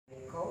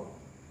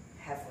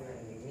have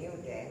a new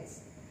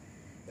dance,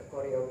 the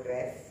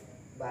choreographed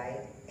by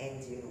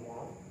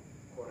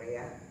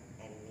Korea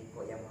and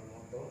MIKO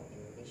Yamamoto,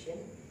 Indonesian.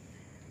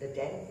 The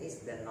dance is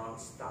the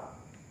non-stop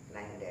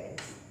line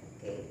dance.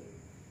 Okay.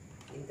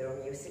 Intro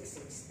music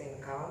 16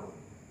 count.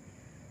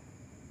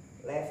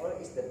 Level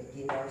is the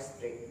beginner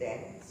straight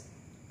dance.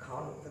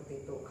 Count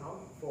 32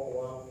 count,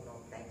 forward, no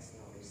thanks,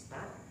 no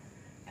restart.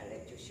 I'll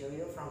let you show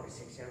you from the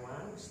section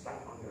 1.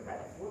 Start on the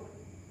right foot.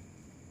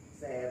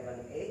 7,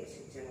 8,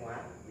 section 1.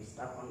 We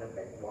start on the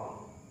back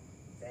wall.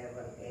 7,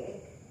 8.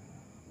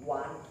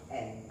 1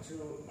 and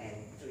 2 and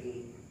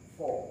 3,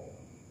 4.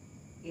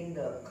 In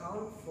the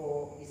count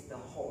 4 is the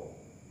hold.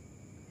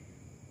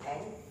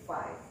 And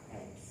 5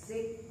 and 6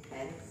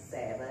 and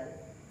 7,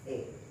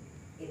 8.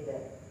 In the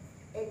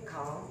 8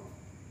 count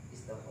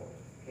is the hold.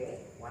 Okay,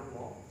 one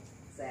more.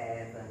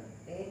 7,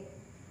 8.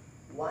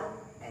 1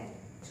 and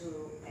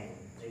 2 and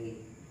 3,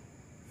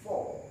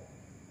 4.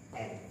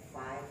 And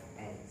 5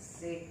 and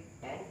 6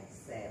 and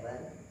 7,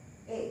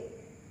 8.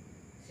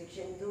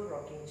 Section 2,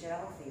 rocking chair,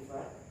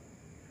 fever.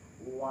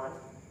 1,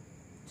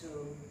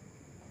 2,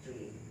 3,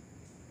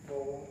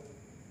 4,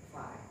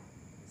 5,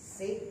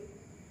 6,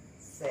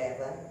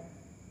 7.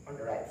 On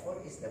the right foot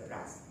is the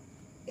brass.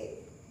 8.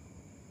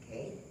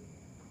 Okay.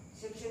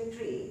 Section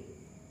 3.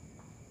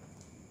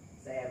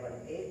 7,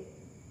 8.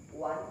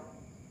 1,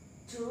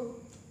 2,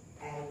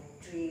 and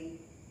 3,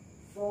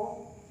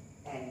 4,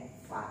 and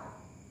 5.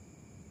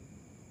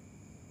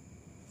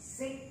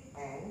 6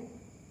 and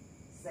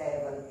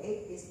 7,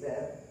 8 is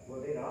the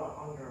vertical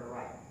on the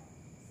right.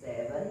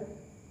 7,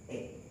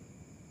 8.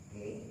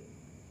 Okay.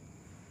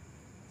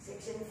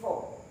 Section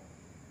 4.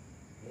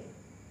 Okay.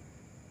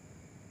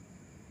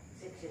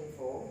 Section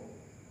 4.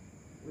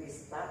 We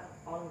start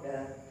on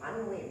the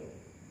unwind.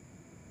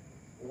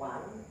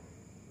 1,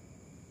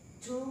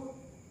 2.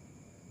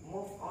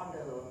 Move on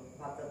the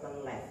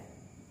button left.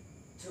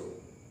 2.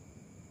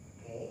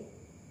 Okay.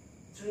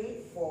 3,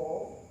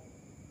 4.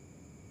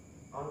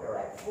 On the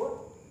right foot.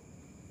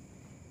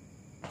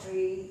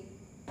 3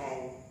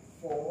 and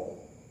 4.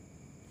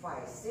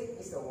 5, 6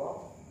 is the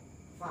walk.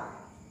 5,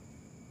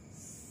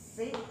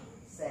 6,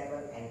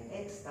 7 and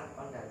 8 start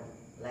on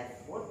the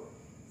left foot.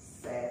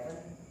 7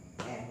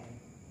 and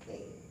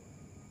 8.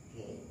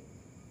 Okay.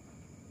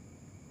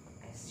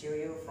 I show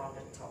you from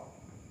the top.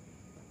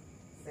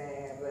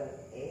 7,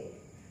 8.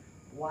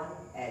 1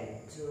 and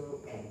 2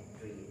 and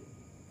 3,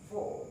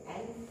 4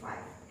 and 5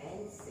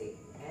 and 6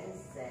 and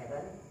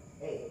 7,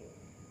 8.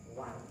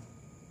 1,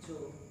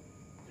 2,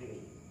 3,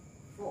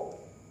 4,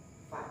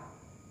 5,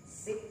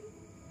 6,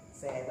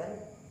 7,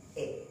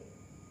 8.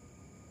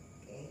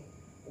 Okay.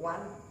 1,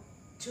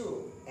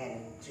 2 and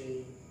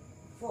 3,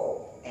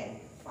 4 and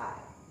 5,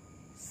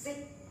 6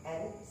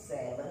 and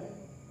 7,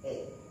 8.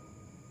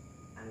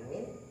 And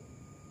win.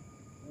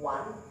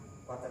 1,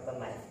 quarter to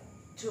left.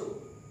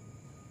 2,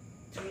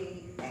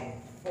 3 and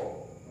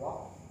 4.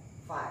 Walk.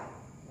 5,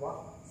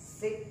 walk.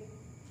 6,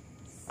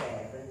 7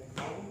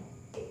 and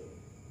 8.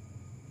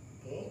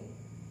 Okay.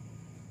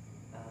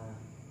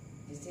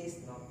 This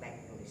is not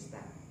back to the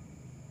start.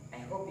 I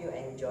hope you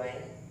enjoy